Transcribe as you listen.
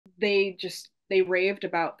they raved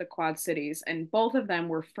about the Quad Cities, and both of them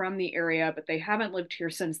were from the area, but they haven't lived here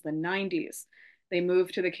since the 90s. They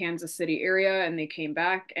moved to the Kansas City area and they came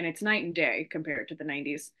back, and it's night and day compared to the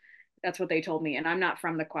 90s. That's what they told me. And I'm not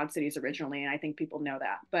from the Quad Cities originally, and I think people know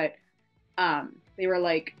that. But they were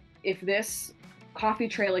like, if this coffee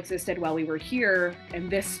trail existed while we were here and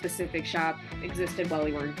this specific shop existed while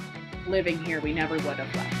we were living here, we never would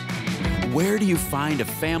have left. Where do you find a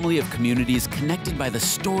family of communities connected by the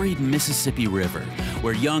storied Mississippi River,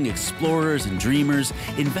 where young explorers and dreamers,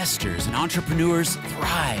 investors and entrepreneurs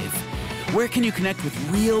thrive? Where can you connect with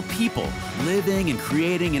real people living and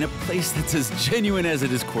creating in a place that's as genuine as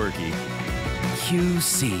it is quirky?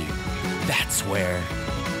 QC, that's where.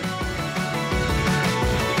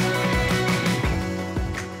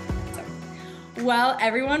 Well,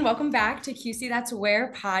 everyone, welcome back to QC That's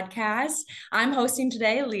Where podcast. I'm hosting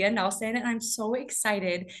today, Leah Nelson, and I'm so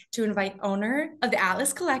excited to invite owner of the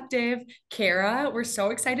Atlas Collective, Kara. We're so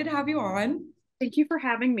excited to have you on. Thank you for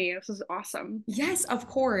having me. This is awesome. Yes, of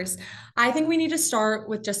course. I think we need to start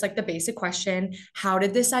with just like the basic question. How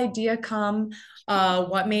did this idea come?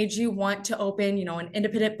 What made you want to open, an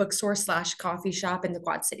independent bookstore / coffee shop in the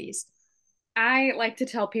Quad Cities? I like to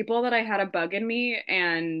tell people that I had a bug in me,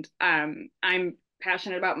 and I'm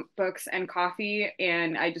passionate about books and coffee,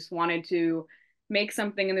 and I just wanted to make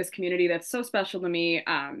something in this community that's so special to me,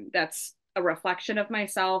 that's a reflection of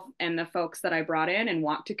myself and the folks that I brought in and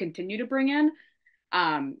want to continue to bring in.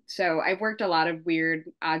 So I've worked a lot of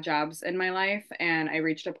weird, odd jobs in my life, and I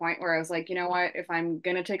reached a point where I was like, you know what, if I'm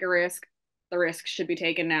gonna take a risk, the risk should be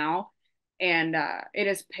taken now. And it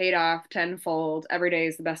has paid off tenfold. Every day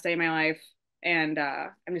is the best day of my life. And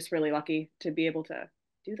I'm just really lucky to be able to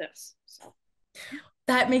do this. So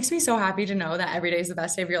that makes me so happy to know that every day is the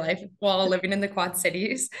best day of your life while living in the Quad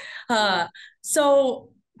Cities. So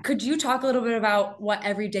could you talk a little bit about what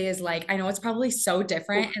every day is like? I know it's probably so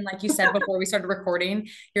different. And like you said before we started recording,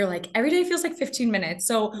 you're like, every day feels like 15 minutes.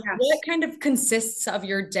 So yes. What kind of consists of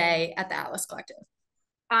your day at the Atlas Collective?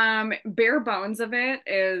 Bare bones of it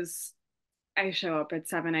is I show up at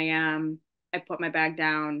 7 a.m. I put my bag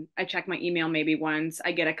down. I check my email maybe once.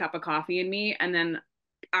 I get a cup of coffee in me. And then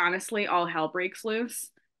honestly, all hell breaks loose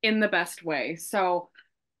in the best way. So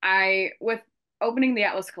with opening the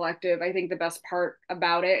Atlas Collective, I think the best part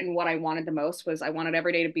about it and what I wanted the most was I wanted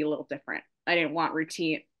every day to be a little different. I didn't want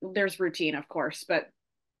routine. There's routine, of course, but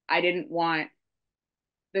I didn't want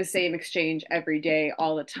the same exchange every day,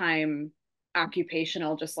 all the time,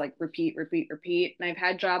 occupational, just like repeat, repeat, repeat. And I've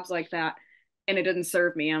had jobs like that and it didn't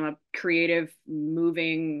serve me. I'm a creative,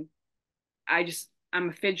 moving, I'm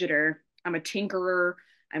a fidgeter, I'm a tinkerer,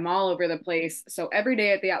 I'm all over the place. So every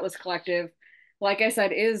day at the Atlas Collective, like I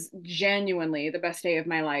said, is genuinely the best day of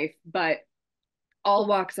my life, but all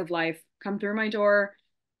walks of life come through my door.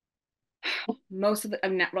 Most of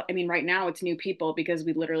right now it's new people because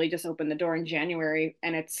we literally just opened the door in January,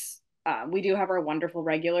 and we do have our wonderful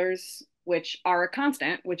regulars, which are a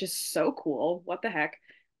constant, which is so cool. What the heck?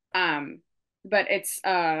 But it's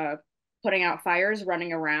putting out fires,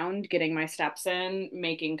 running around, getting my steps in,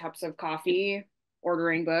 making cups of coffee,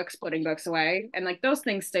 ordering books, putting books away. And like those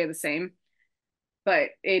things stay the same, but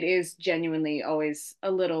it is genuinely always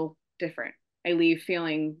a little different. I leave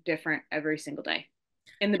feeling different every single day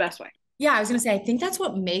in the best way. Yeah, I was going to say, I think that's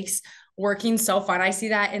what makes working so fun. I see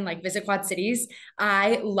that in like Visit Quad Cities.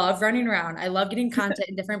 I love running around. I love getting content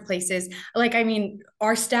in different places. Like, I mean,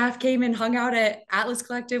 our staff came and hung out at Atlas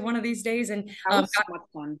Collective one of these days, and that was so much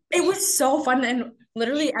fun. It was so fun, and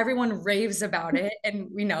literally everyone raves about it. And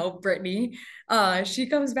we know Brittany, she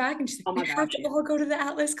comes back and she's like, oh my we gosh, have to all go to the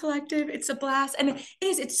Atlas Collective. It's a blast. And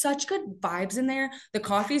it's such good vibes in there. The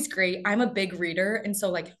coffee's great. I'm a big reader. And so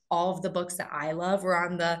like all of the books that I love were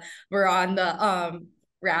on the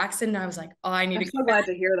racks. And I was like, oh, I need I'm to so glad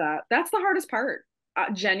to hear that. That's the hardest part.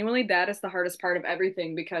 Genuinely, that is the hardest part of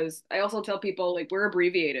everything, because I also tell people like we're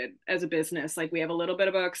abbreviated as a business. Like we have a little bit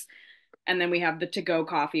of books, and then we have the to-go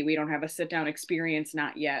coffee. We don't have a sit-down experience,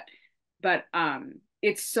 not yet. But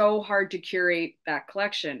it's so hard to curate that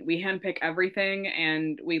collection. We handpick everything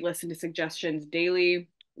and we listen to suggestions daily.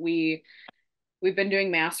 We've been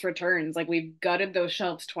doing mass returns. Like we've gutted those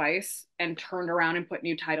shelves twice and turned around and put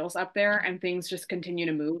new titles up there, and things just continue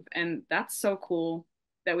to move. And that's so cool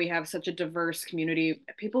that we have such a diverse community.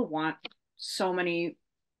 People want so many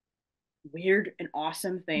weird and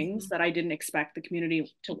awesome things that I didn't expect the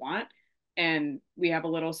community to want. And we have a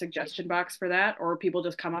little suggestion box for that, or people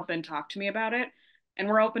just come up and talk to me about it. And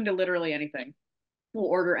we're open to literally anything. We'll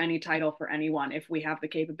order any title for anyone. If we have the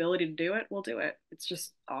capability to do it, we'll do it. It's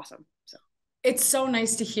just awesome. So it's so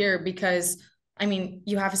nice to hear, because I mean,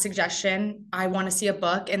 you have a suggestion. I want to see a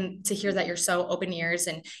book, and to hear that you're so open ears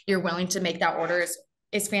and you're willing to make that order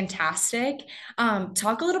is fantastic.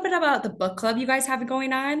 Talk a little bit about the book club you guys have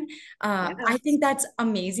going on. I Yes. think that's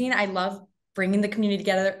amazing. I love bringing the community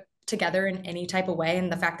together in any type of way,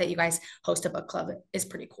 and the fact that you guys host a book club is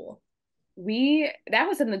pretty cool. We that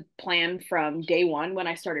was in the plan from day one when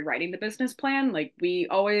I started writing the business plan. Like we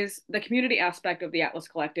always the community aspect of the Atlas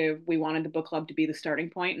Collective, we wanted the book club to be the starting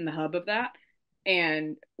point and the hub of that.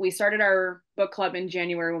 And we started our book club in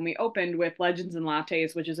January when we opened with Legends and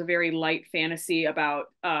Lattes, which is a very light fantasy about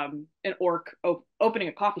an orc opening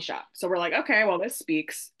a coffee shop. So we're like, okay, well, this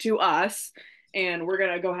speaks to us, and we're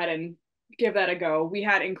gonna go ahead and give that a go. We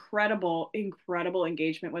had incredible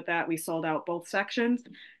engagement with that. We sold out both sections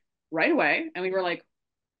right away, and we were like,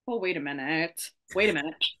 oh, wait a minute.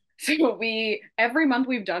 So we every month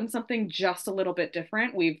we've done something just a little bit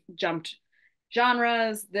different. We've jumped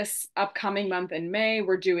genres. This upcoming month in May,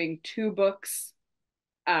 we're doing two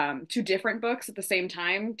different books at the same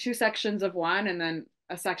time, two sections of one and then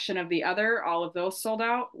a section of the other. All of those sold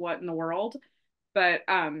out. What in the world? But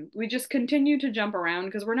we just continue to jump around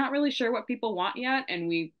because we're not really sure what people want yet, and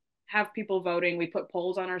we have people voting. We put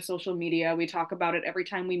polls on our social media. We talk about it every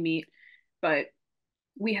time we meet. But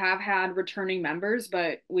we have had returning members,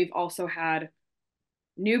 but we've also had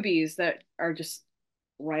newbies that are just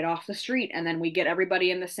right off the street. And then we get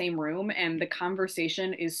everybody in the same room, and the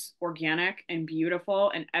conversation is organic and beautiful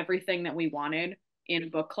and everything that we wanted in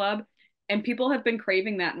book club. And people have been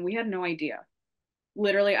craving that, and we had no idea.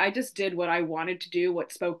 Literally, I just did what I wanted to do,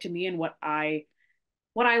 what spoke to me, and what I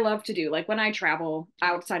love to do. Like when I travel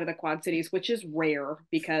outside of the Quad Cities, which is rare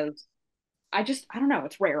because I don't know,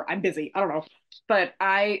 it's rare. I'm busy. I don't know. But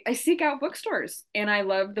I seek out bookstores, and I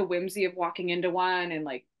love the whimsy of walking into one and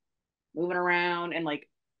like moving around and like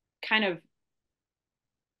kind of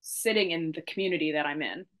sitting in the community that I'm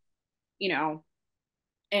in, you know.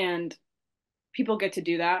 And people get to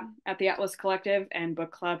do that at the Atlas Collective, and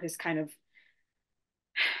book club has kind of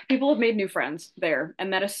people have made new friends there,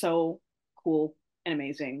 and that is so cool and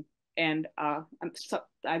amazing. And I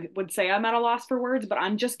would say I'm at a loss for words, but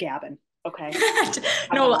I'm just gabbing. Okay.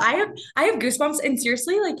 No, I have goosebumps, and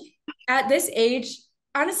seriously, like at this age,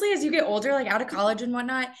 honestly, as you get older, like out of college and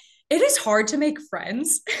whatnot, it is hard to make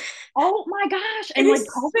friends. Oh my gosh. It And like is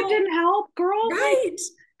COVID so didn't help, girl. Like, right.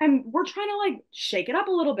 and we're trying to like shake it up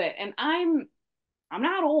a little bit. And I'm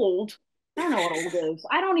not old. I don't know what old is.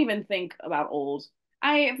 I don't even think about old.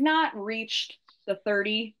 I have not reached the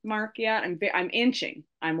 30 mark yet. I'm inching.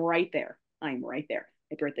 I'm right there. I'm right there.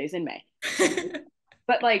 My birthday's in May. So,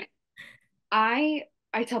 but like I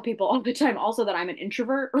I tell people all the time also that I'm an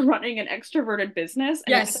introvert running an extroverted business,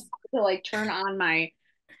 and it's so Yes. hard to like turn on my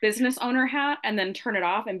business owner hat and then turn it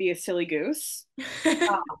off and be a silly goose.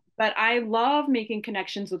 But I love making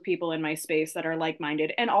connections with people in my space that are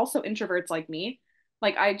like-minded and also introverts like me.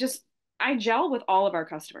 Like I gel with all of our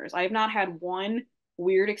customers. I have not had one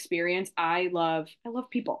weird experience. I love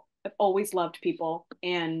people. I've always loved people,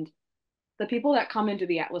 and the people that come into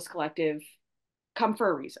the Atlas Collective come for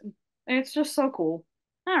a reason. And it's just so cool.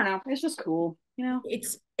 I don't know. It's just cool, you know?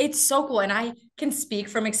 It's so cool. And I can speak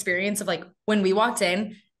from experience of like when we walked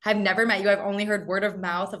in, I've never met you. I've only heard word of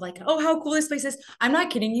mouth of like, oh, how cool this place is. I'm not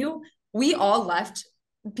kidding you. We all left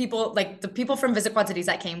people like the people from Visit Quad Cities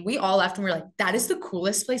that came, we all left and we are like, that is the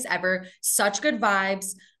coolest place ever. Such good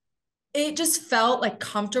vibes. It just felt like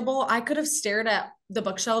comfortable. I could have stared at the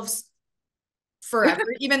bookshelves forever,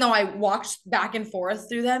 even though I walked back and forth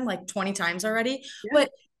through them like 20 times already. Yeah. But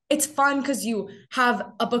it's fun because you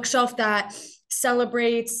have a bookshelf that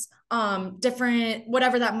celebrates different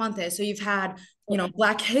whatever that month is. So you've had, you know,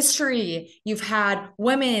 Black history, you've had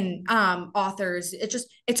women authors.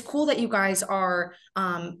 It's cool that you guys are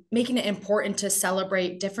making it important to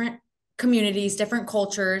celebrate different communities, different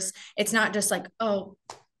cultures. It's not just like, oh,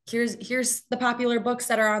 here's the popular books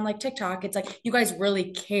that are on like TikTok. It's like you guys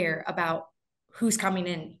really care about who's coming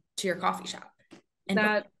in to your coffee shop and book.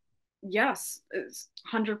 That, yes, is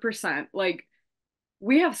 100%. Like,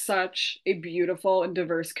 we have such a beautiful and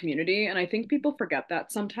diverse community, and I think people forget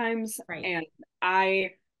that sometimes. Right. And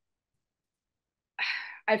I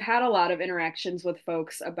I've had a lot of interactions with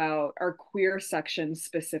folks about our queer section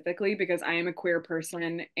specifically because I am a queer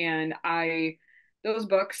person, and those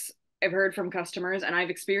books I've heard from customers, and I've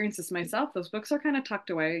experienced this myself. Those books are kind of tucked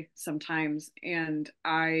away sometimes, and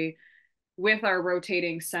with our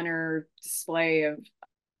rotating center display of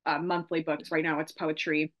monthly books right now, it's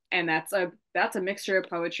poetry, and that's a mixture of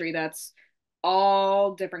poetry that's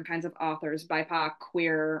all different kinds of authors, BIPOC,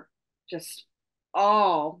 queer, just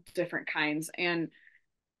all different kinds. And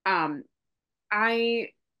um I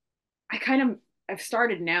I kind of I've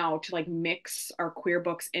started now to like mix our queer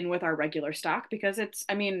books in with our regular stock because it's,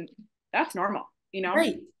 I mean, that's normal, you know?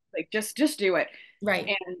 Right. Like just do it.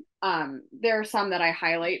 Right. And there are some that I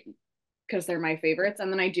highlight because they're my favorites.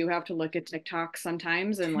 And then I do have to look at TikTok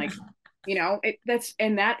sometimes and like,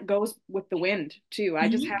 that goes with the wind too. I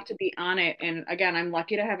just Mhm. have to be on it. And again, I'm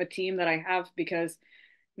lucky to have a team that I have because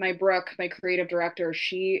my Brooke, my creative director,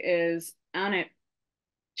 she is on it.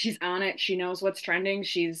 She's on it. She knows what's trending.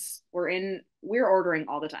 We're ordering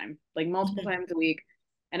all the time, like multiple Mhm. times a week.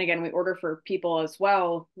 And again, we order for people as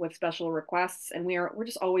well with special requests. And we're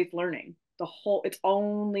just always learning. It's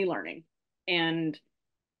only learning. And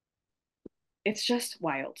it's just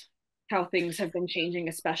wild how things have been changing,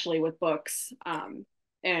 especially with books,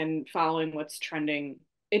 and following what's trending.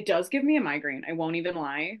 It does give me a migraine. I won't even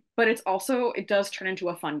lie, but it does turn into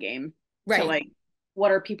a fun game to Right. like,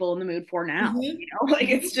 what are people in the mood for now? Mhm. Like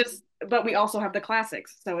it's Mhm. just, but we also have the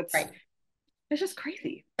classics. So Right. it's just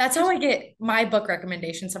crazy. That's how Just, I get my book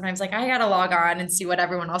recommendations sometimes. Like I gotta log on and see what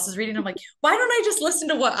everyone else is reading. I'm like, why don't I just listen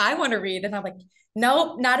to what I want to read? And I'm like,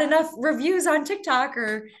 nope, not enough reviews on TikTok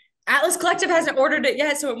or Atlas Collective hasn't ordered it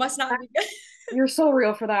yet, so it must not be good. you're so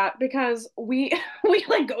real for that because we we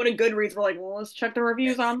like go to Goodreads. We're like, well, let's check the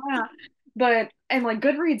reviews on that. But and like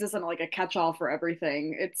Goodreads isn't like a catch-all for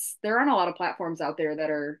everything. There aren't a lot of platforms out there that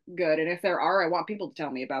are good. And if there are, I want people to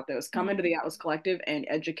tell me about those. Come into the Atlas Collective and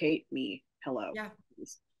educate me. Hello. Yeah.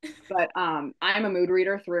 But I'm a mood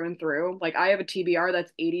reader through and through. Like I have a TBR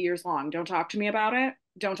that's 80 years long. Don't talk to me about it.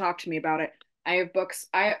 Don't talk to me about it. I have books.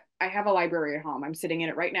 I have a library at home. I'm sitting in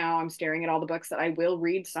it right now. I'm staring at all the books that I will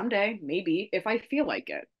read someday, maybe if I feel like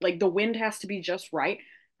it. Like the wind has to be just right,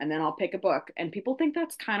 and then I'll pick a book. And people think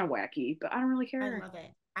that's kind of wacky, but I don't really I care. love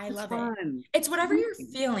it. I It's love it. fun. It's It's whatever fun. you're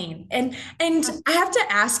feeling. And I have to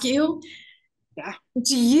ask you, Yeah,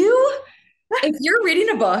 do you, if you're reading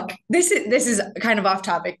a book, this is kind of off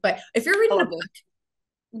topic, but if you're I reading a love book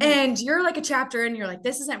it. Mhm. and you're like a chapter and you're like,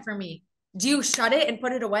 this isn't for me, do you shut it and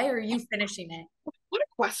put it away or are you finishing it? What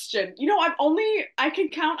a question. I can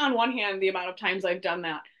count on one hand the amount of times I've done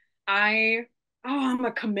that. I, I'm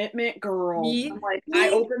a commitment girl. I'm like, I Me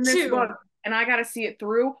open this book too. and I got to see it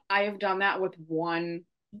through. I have done that with one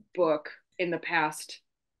book in the past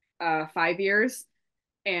 5 years.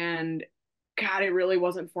 And God, it really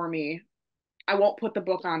wasn't for me. I won't put the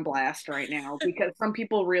book on blast right now because some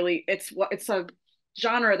people really, it's a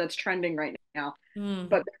genre that's trending right now. But Mm,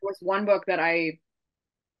 there was one book that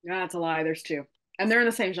yeah, that's a lie. There's two, and they're in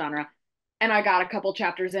the same genre. And I got a couple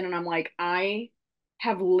chapters in, and I'm like, I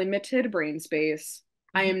have limited brain space.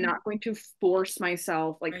 I am mhm. not going to force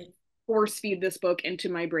myself, like, Right. force feed this book into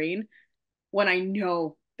my brain when I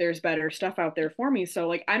know there's better stuff out there for me. So,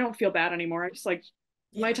 like, I don't feel bad anymore. I just like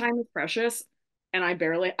my Yeah. time is precious, and I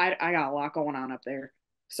got a lot going on up there.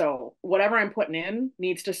 So, whatever I'm putting in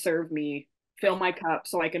needs to serve me, fill Right. my cup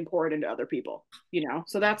so I can pour it into other people, you know?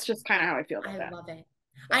 So, that's just kind of how I feel about I that. love it.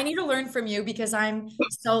 I So, need to learn from you because I'm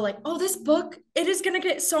so like, oh, this book, it is going to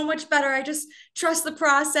get so much better. I just trust the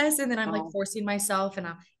process. And then I'm like um, forcing myself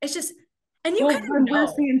it's just, and you well, kind of then where's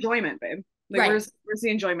know. the enjoyment, babe? Like, Right. where's the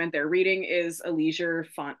enjoyment there? Reading is a leisure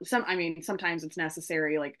fun. I mean, sometimes it's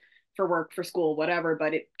necessary, like for work, for school, whatever.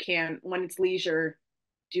 But when it's leisure,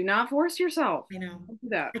 do not force yourself. I know. Don't do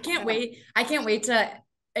that. I can't Yeah. wait. I can't wait to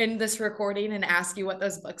end this recording and ask you what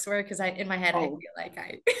those books were because in my head, I Oh, feel like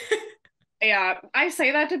I, yeah. I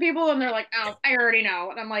say that to people, and they're like, "Oh, I already know,"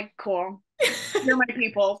 and I'm like, "Cool, you're my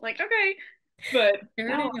people." Like, okay, but I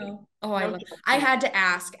no, already know. Oh, no I judgment. had to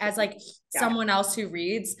ask as like Yeah. someone else who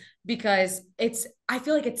reads because I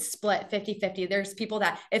feel like it's split 50-50. There's people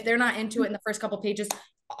that if they're not into it in the first couple pages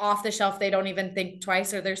off the shelf, they don't even think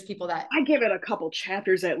twice. Or there's people that, I give it a couple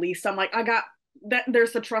chapters at least. I'm like, I got that.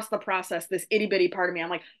 There's the trust the process, this itty bitty part of me. I'm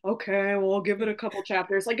like, okay, well, I'll give it a couple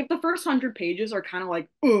chapters. Like, if the first 100 pages are kind of like,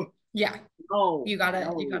 oh, yeah, no, you no,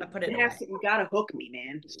 gotta put it away. you gotta hook me,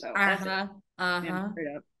 man. So that's it. Uh-huh. Yeah, Uh-huh.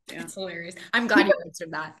 straight up. Yeah, That's hilarious. I'm glad you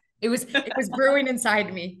answered that. It was brewing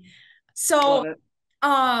inside me. love So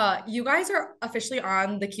it. you guys are officially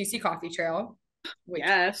on the QC coffee trail, which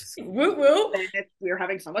Yes, woo woo. we're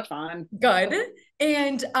having so much fun. Good.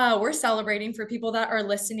 And we're celebrating for people that are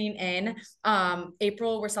listening in.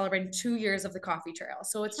 April, we're celebrating 2 years of the coffee trail.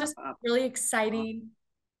 So it's Shut just up. really exciting.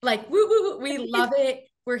 Like, woo, woo, woo, we love it.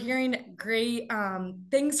 We're hearing great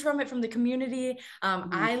things from it from the community. Mhm.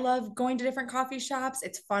 I love going to different coffee shops.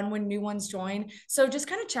 It's fun when new ones join. So just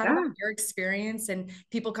kind of chat about Yeah. your experience and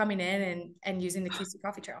people coming in and using the QC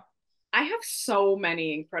coffee trail. I have so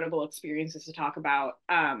many incredible experiences to talk about.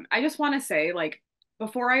 I just want to say, like,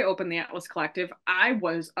 before I opened the Atlas Collective, I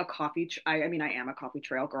was a I mean, I am a coffee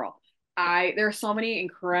trail girl. There are so many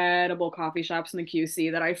incredible coffee shops in the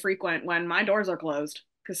QC that I frequent when my doors are closed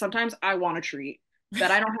because sometimes I want a treat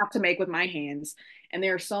that I don't have to make with my hands. And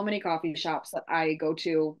there are so many coffee shops that I go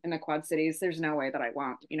to in the Quad Cities. There's no way that I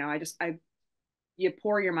won't. I you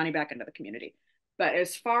pour your money back into the community. But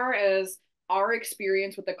as far as our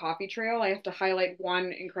experience with the coffee trail, I have to highlight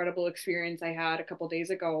one incredible experience I had a couple days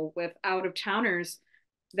ago with out of towners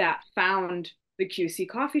that found the QC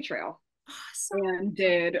coffee trail Awesome. and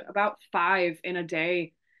did about five in a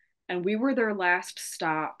day. And we were their last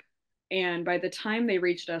stop. And by the time they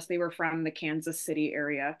reached us, they were from the Kansas City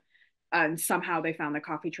area. And somehow they found the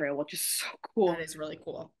coffee trail, which is so That cool. is really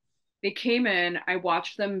cool. They came in, I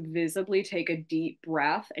watched them visibly take a deep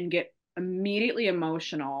breath and get immediately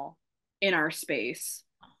emotional in our space.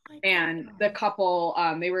 Oh my And the God. couple,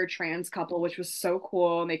 they were a trans couple, which was so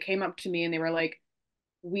cool. And they came up to me and they were like,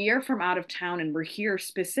 we are from out of town and we're here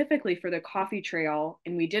specifically for the coffee trail.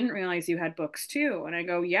 And we didn't realize you had books too. And I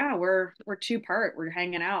go, yeah, we're two part. We're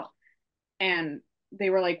hanging out. And they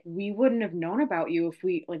were like, we wouldn't have known about you if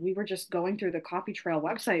we were just going through the coffee trail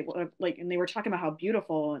website. Like, and they were talking about how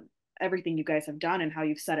beautiful and everything you guys have done and how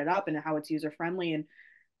you've set it up and how it's user friendly. And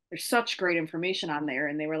there's such great information on there.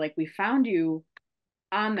 And they were like, we found you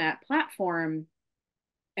on that platform.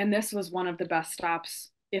 And this was one of the best stops,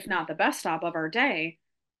 if not the best stop of our day.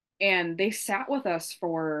 And they sat with us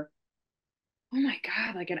for, oh my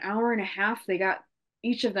God, like an hour and a half.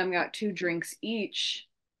 Each of them got two drinks each.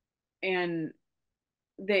 And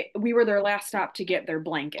we were their last stop to get their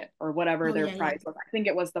blanket or whatever Oh their yeah, yeah. prize was. I think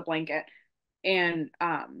it was the blanket. And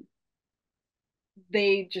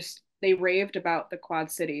they raved about the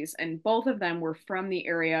Quad Cities, and both of them were from the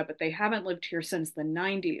area, but they haven't lived here since the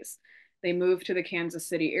 90s. They moved to the Kansas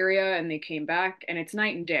City area and they came back, and it's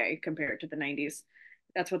night and day compared to the 90s.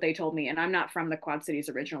 That's what they told me. And I'm not from the Quad Cities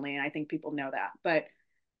originally, and I think people know that. But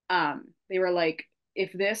they were like,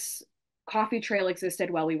 if this coffee trail existed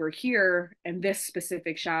while we were here and this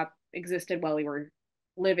specific shop existed while we were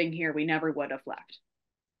living here, we never would have left.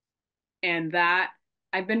 And that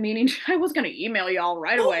I've been meaning I was going to email y'all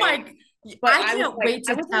right Oh away, my, but I can't wait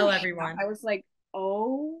I to was in tell shock. everyone. I was like,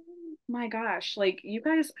 oh my gosh, like you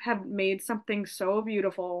guys have made something so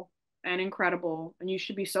beautiful and incredible, and you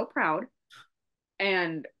should be so proud.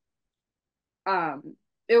 And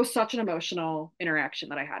it was such an emotional interaction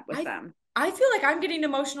that I had with I them. I feel like I'm getting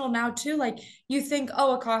emotional now too. Like you think,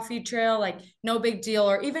 oh, a coffee trail, like no big deal,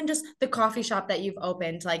 or even just the coffee shop that you've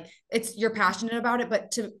opened, like it's you're passionate about it,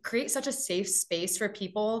 but to create such a safe space for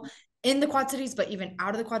people in the Quad Cities, but even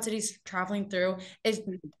out of the Quad Cities traveling through is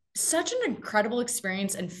such an incredible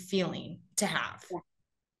experience and feeling to have. Yeah,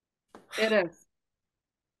 it is.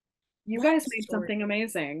 You What guys a made story. something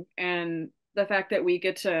amazing, and the fact that we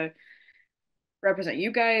get to represent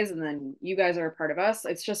you guys and then you guys are a part of us,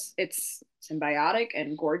 it's symbiotic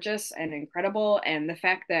and gorgeous and incredible. And the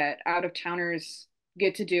fact that out of towners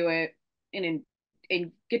get to do it and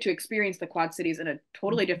get to experience the Quad Cities in a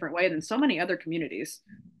totally different way than so many other communities,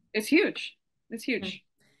 it's huge. It's huge.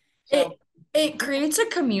 It So it yeah, creates a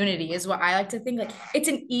community is what I like to think. Like it's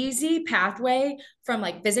an easy pathway from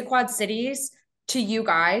like Visit Quad Cities to you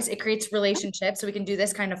guys. It creates relationships so we can do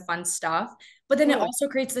this kind of fun stuff. But then it totally. also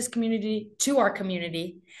creates this community to our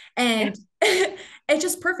community. Yeah, And it's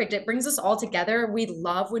just perfect. It brings us all together. We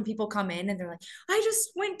love when people come in and they're like, I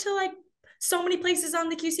just went to like so many places on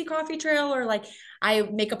the QC coffee trail, or like I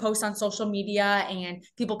make a post on social media and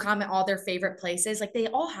people comment all their favorite places. Like they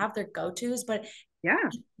all have their go-tos, but yeah.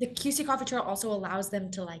 the QC coffee trail also allows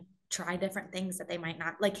them to like try different things that they might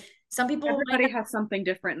not like. Some people might Everybody not. has something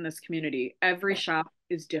different in this community. Every shop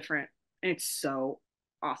is different, and it's so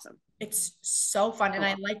awesome. It's so fun. So And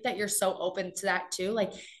I awesome. like that you're so open to that too.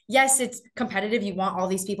 Like, yes, it's competitive. You want all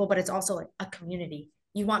these people, but it's also like a community.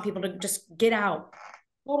 You want people to just get out,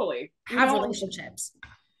 Totally. have relationships.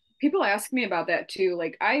 People ask me about that too.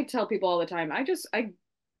 Like I tell people all the time,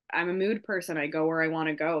 I'm a mood person. I go where I want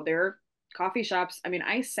to go. There are coffee shops. I mean,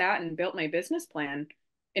 I sat and built my business plan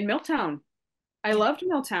in Milltown. I Yeah. loved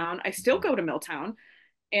Milltown. I still go to Milltown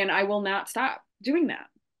and I will not stop doing that.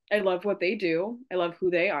 I love what they do. I love who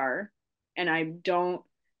they are. And I don't,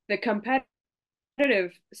 the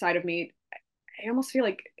competitive side of me, I almost feel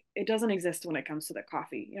like it doesn't exist when it comes to the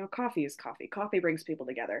coffee. Coffee is coffee. Coffee brings people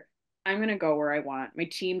together. I'm going to go where I want. My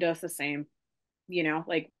team does the same.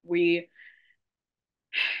 Like we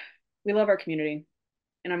love our community,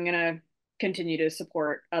 and I'm gonna continue to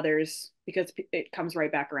support others because it comes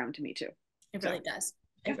right back around to me too. It So really does.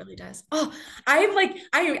 yeah, It really does. Oh, I'm like,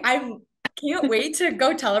 I can't wait to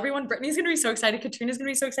go tell everyone. Brittany's gonna be so excited. Katrina's gonna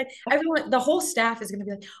be so excited. Everyone, the whole staff is gonna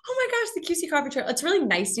be like, oh my gosh, the QC coffee trail. It's really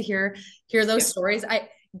nice to hear those yeah. stories.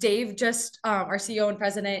 Dave just, our CEO and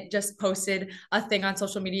president, just posted a thing on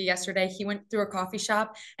social media yesterday. He went through a coffee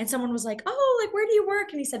shop and someone was like, "Oh, like, where do you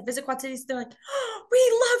work?" And he said, "Visit Quad Cities." They're like, "Oh,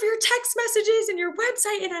 we love your text messages and your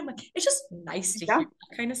website." And I'm like, it's just nice to Yeah, hear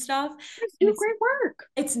that kind of stuff. you guys And do great work.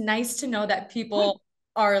 it's nice to know that Yeah, people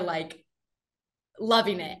are like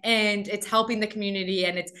loving it and it's helping the community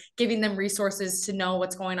and it's giving them resources to know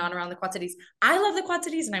what's going on around the Quad Cities. I love the Quad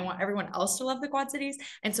Cities and I want everyone else to love the Quad Cities.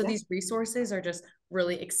 And so yeah, these resources are just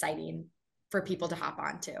really exciting for people to hop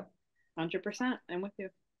on to. 100%. I'm with you.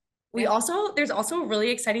 We Yeah. also, there's also a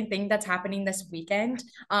really exciting thing that's happening this weekend,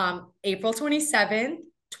 April 27th,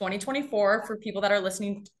 2024, for people that are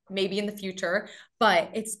listening maybe in the future,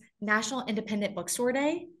 but it's National Independent Bookstore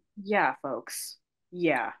Day. Yeah, folks.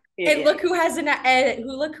 Yeah, it And is. look who has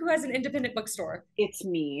an independent bookstore. It's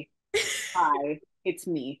me. Hi, it's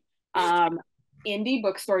me. Um, Indie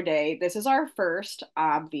Bookstore Day. This is our first,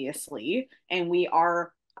 obviously, and we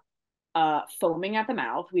are foaming at the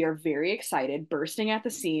mouth. We are very excited, bursting at the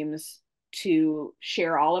seams to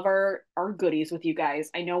share all of our goodies with you guys.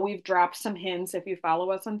 I know we've dropped some hints if you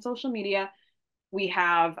follow us on social media. We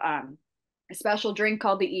have a special drink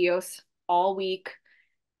called the EOS all week.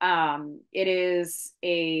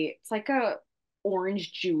 It's like a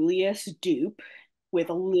orange Julius dupe with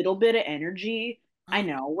a little bit of energy. I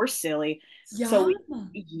know we're silly. So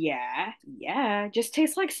Yeah. yeah, just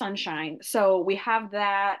tastes like sunshine. So we have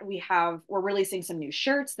that. We're releasing some new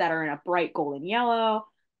shirts that are in a bright golden yellow.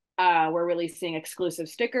 We're releasing exclusive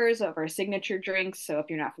stickers of our signature drinks. So if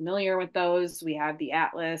you're not familiar with those, we have the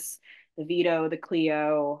Atlas, the Vito, the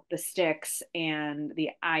Clio, the Sticks, and the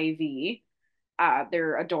IV.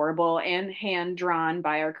 They're adorable and hand drawn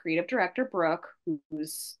by our creative director, Brooke,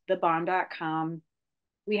 who's thebomb.com.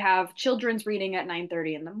 We have children's reading at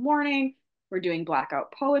 9:30 in the morning. We're doing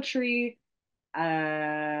blackout poetry.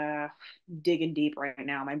 Uh, Digging deep right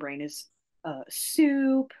now. My brain is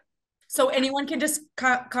soup. So anyone can just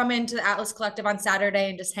come into the Atlas Collective on Saturday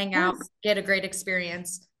and just hang out, Yes. get a great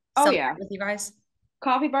experience, Oh, celebrate yeah. with you guys.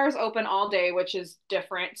 Coffee bars open all day, which is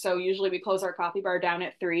different. So usually we close our coffee bar down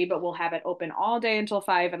at 3, but we'll have it open all day until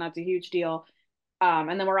 5, and that's a huge deal.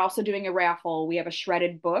 And then we're also doing a raffle. We have a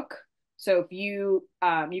shredded book. So if you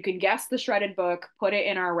can guess the shredded book, put it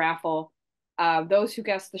in our raffle. Those who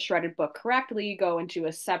guess the shredded book correctly go into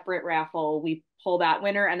a separate raffle. We pull that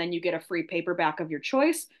winner, and then you get a free paperback of your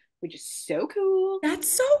choice, which is so cool. That's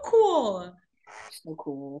so cool. So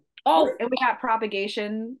cool. What Oh, and we got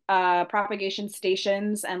propagation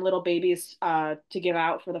stations and little babies to give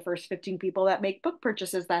out for the first 15 people that make book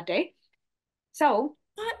purchases that day. So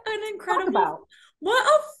what an talk incredible, about. what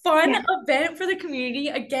a fun Yeah. event for the community.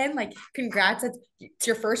 Again, like congrats. It's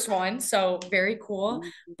your first one, so very cool.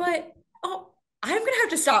 But oh, I'm gonna have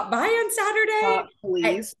to stop by on Saturday. I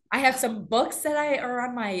Please. I have some books that I are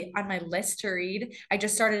on my list to read. I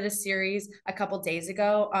just started a series a couple days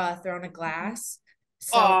ago, Throne of Glass.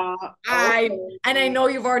 So I and I Okay. know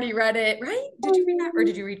you've already read it, right? Did you read that, or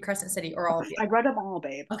did you read Crescent City, or all of I you? read them all,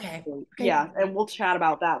 babe. Okay. So, Okay. yeah, and we'll chat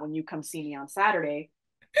about that when you come see me on Saturday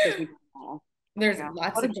because we all. Oh my There's God,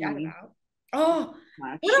 lots what to a chat journey! about. Oh,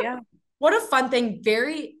 Much, what a yeah. what a fun thing.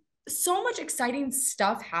 Very so much exciting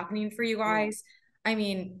stuff happening for you Yeah. guys. I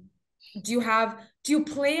mean, do you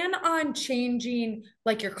plan on changing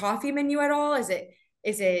like your coffee menu at all? Is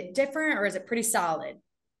it different or is it pretty solid?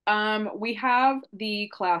 We have the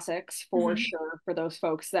classics for Mhm. sure for those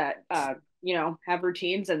folks that have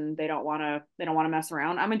routines and they don't want to mess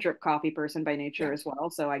around. I'm a drip coffee person by nature Yeah. as well,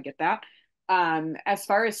 so I get that. As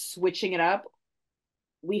far as switching it up,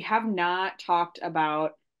 we have not talked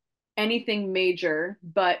about anything major,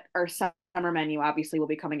 but our summer menu obviously will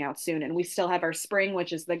be coming out soon. And we still have our spring,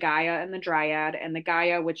 which is the Gaia and the Dryad, and the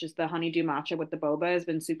Gaia, which is the honeydew matcha with the boba, has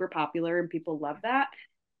been super popular and people love that.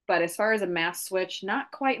 But as far as a mass switch,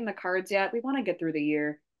 not quite in the cards yet. We want to get through the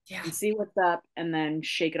year Yeah. and see what's up and then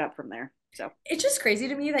shake it up from there. So It's just crazy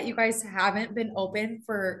to me that you guys haven't been open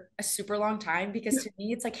for a super long time because to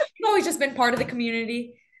me it's like you've always just been part of the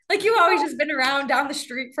community. Like you've always just been around down the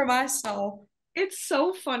street from us. So it's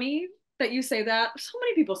so funny that you say that. So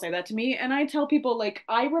many people say that to me. And I tell people, like,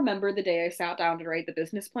 I remember the day I sat down to write the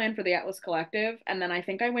business plan for the Atlas Collective. And then I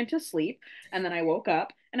think I went to sleep. And then I woke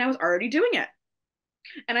up and I was already doing it.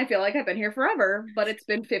 And I feel like I've been here forever, but it's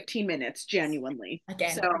been 15 minutes, genuinely.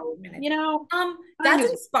 again, So, 15 minutes. time That's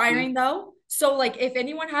is. inspiring though. So like if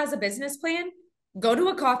anyone has a business plan, go to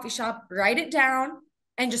a coffee shop, write it down,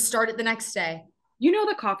 and just start it the next day.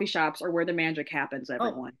 The coffee shops are where the magic happens, Oh,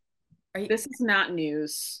 everyone. are you This is not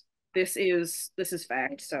news. This is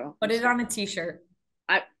fact. So put I'm it sorry. on a t-shirt.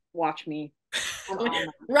 I watch me. I'm on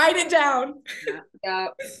Write it down. that. Yeah,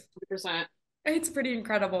 100%. It's pretty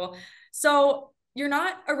incredible. So you're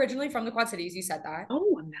not originally from the Quad Cities, you said that.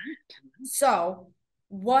 Oh, I'm not. So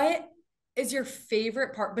what is your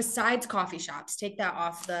favorite part besides coffee shops? Take that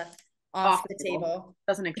off Off the the table. table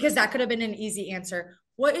Doesn't because exist. that could have been an easy answer.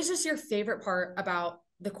 What is just your favorite part about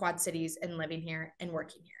the Quad Cities and living here and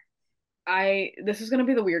working here? This is gonna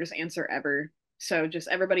be the weirdest answer ever. So just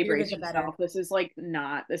everybody Weirder brace the better. yourself. This is like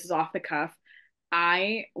not, this is off the cuff.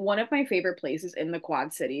 One of my favorite places in the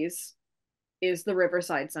Quad Cities is the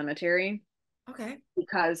Riverside Cemetery Okay.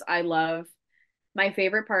 because my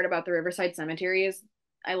favorite part about the Riverside Cemetery is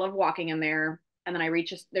I love walking in there and then I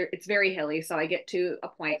reach there. It's very hilly. So I get to a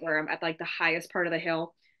point where I'm at like the highest part of the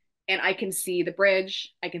hill and I can see the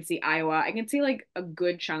bridge. I can see Iowa. I can see like a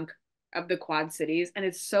good chunk of the Quad Cities, and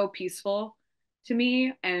it's so peaceful to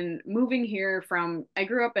me. And moving here I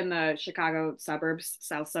grew up in the Chicago suburbs,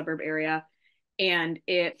 South suburb area, and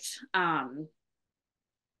it's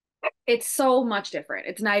so much different.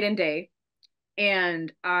 It's night and day.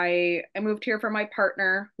 And I moved here for my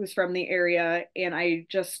partner who's from the area, and I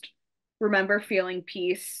just remember feeling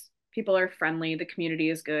peace. People are friendly, the community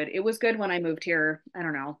is good. It was good when I moved here, I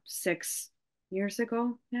don't know, 6 years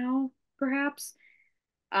ago now, perhaps.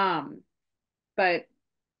 Um, but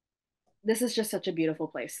this is just such a beautiful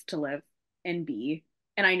place to live and be.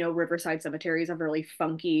 And I know Riverside Cemetery is a really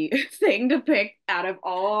funky thing to pick out of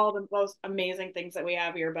all the most amazing things that we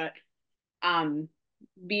have here, but um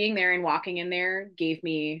being there and walking in there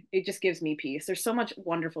it just gives me peace. There's so much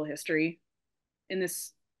wonderful history in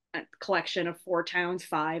this collection of 4 towns,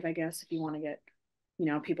 five, I guess, if you want to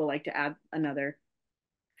get, people like to add another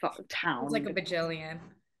It's like town. a bajillion.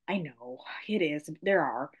 I know it is. There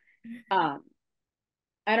are. Um,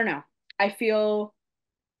 I don't know. I feel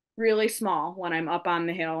really small when I'm up on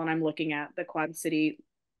the hill and I'm looking at the Quad City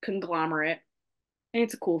conglomerate, and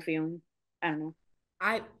it's a cool feeling. I don't know.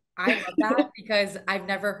 I I love that because I've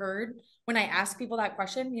never heard when I ask people that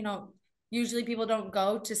question, usually people don't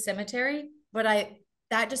go to cemetery, but I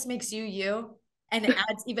that just makes you you and it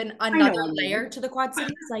adds even I know another I'm layer weird. to the Quad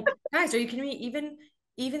Cities. Like, guys, are you kidding me?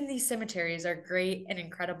 Even these cemeteries are great and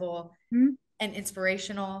incredible Mhm. and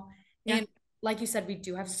inspirational. Yeah. And like you said, we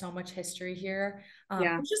do have so much history here.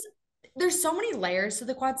 Yeah. There's so many layers to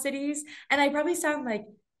the Quad Cities, and I probably sound like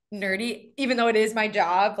nerdy, even though it is my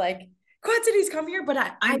job. Like Quad Cities come here, but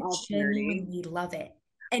I I'm also nerdy. genuinely love it.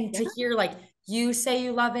 And Yeah. to hear like you say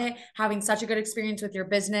you love it, having such a good experience with your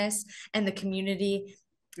business and the community,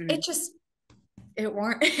 Mhm. it just it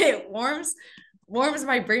warms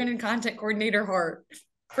my brand and content coordinator heart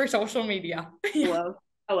for social media. Love.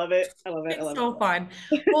 I love it. I love it. I It's love so fun.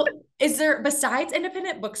 Well, is there besides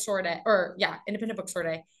Independent Bookstore Day or yeah, Independent Bookstore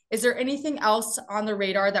Day, is there anything else on the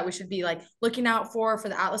radar that we should be like looking out for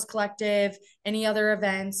the Atlas Collective? Any other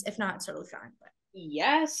events? If not, it's totally fine. But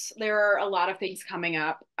Yes, there are a lot of things coming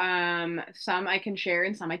up. Some I can share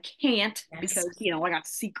and some I can't yes, because, I got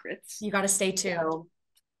secrets. you got to stay tuned. So,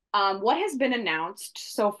 what has been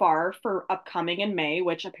announced so far for upcoming in May,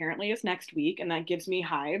 which apparently is next week, and that gives me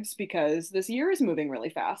hives because this year is moving really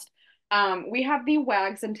fast. We have the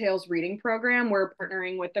Wags and Tails reading program. We're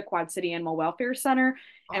partnering with the Quad City Animal Welfare Center,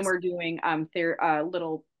 and Awesome. we're doing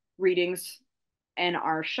little readings in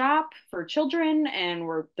our shop for children, and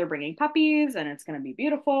they're bringing puppies, and it's going to be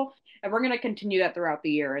beautiful. And we're going to continue that throughout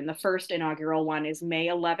the year. And the first inaugural one is May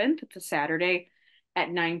 11th. It's a Saturday at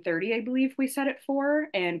 9:30, I believe we set it for.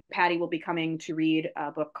 And Patty will be coming to read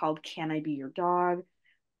a book called Can I Be Your Dog?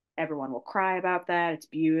 Everyone will cry about that. It's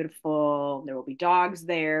beautiful. There will be dogs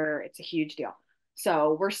there. It's a huge deal.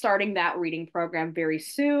 So we're starting that reading program very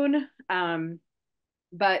soon.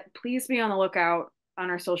 But please be on the lookout on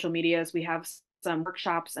our social medias. We have some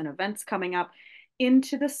workshops and events coming up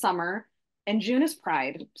into the summer, and June is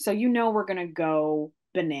Pride. So we're going to go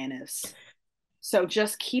bananas. So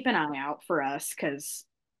just keep an eye out for us because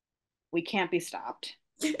we can't be stopped.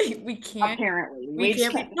 we can't Apparently, we we just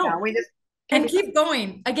can't can't. be No, no. we just can't And be stopped. keep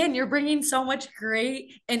going. Again, you're bringing so much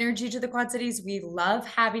great energy to the Quad Cities. We love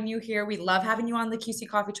having you here. We love having you on the QC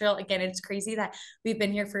Coffee Trail. Again, it's crazy that we've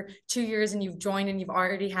been here for 2 years and you've joined and you've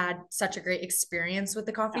already had such a great experience with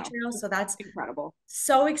the Coffee No, Trail. it's So that's incredible.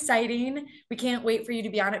 so exciting. We can't wait for you to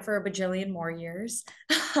be on it for a bajillion more years.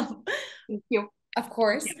 Thank you. Of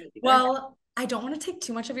course. Can't wait either. Well, I don't want to take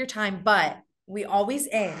too much of your time, but we always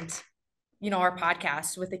end, our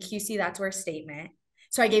podcast with a QC that's where statement.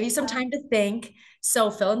 So I gave you some time to think.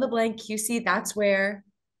 So fill in the blank, QC, that's where.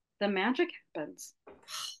 The magic happens.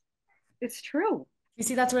 It's true.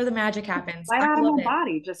 QC, that's where the magic happens. Light I out of love my it.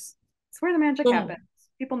 body. Just it's where the magic happens. Boom.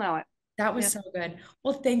 People know it. That was Yeah. so good.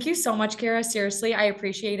 Well, thank you so much, Kara. Seriously, I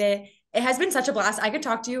appreciate it. It has been such a blast. I could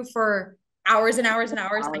talk to you for hours and hours and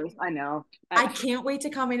hours. Hours. I know. I can't wait to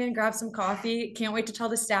come in and grab some coffee. Can't wait to tell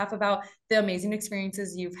the staff about the amazing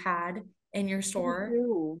experiences you've had in your store.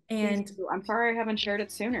 And I'm sorry I haven't shared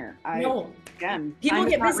it sooner. no, Again, people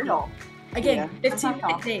get busy. Real. Again, Yeah,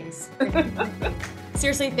 15 days.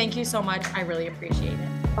 Seriously, thank you so much. I really appreciate it.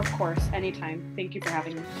 Of course, anytime. Thank you for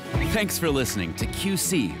having me. Thanks for listening to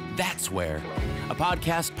QC, That's Where, a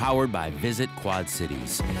podcast powered by Visit Quad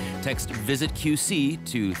Cities. Text Visit QC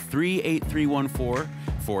to 38314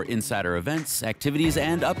 for insider events, activities,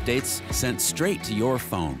 and updates sent straight to your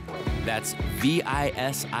phone. That's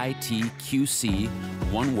VISITQC,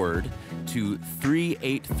 one word, to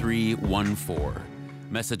 38314.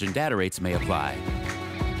 Message and data rates may apply.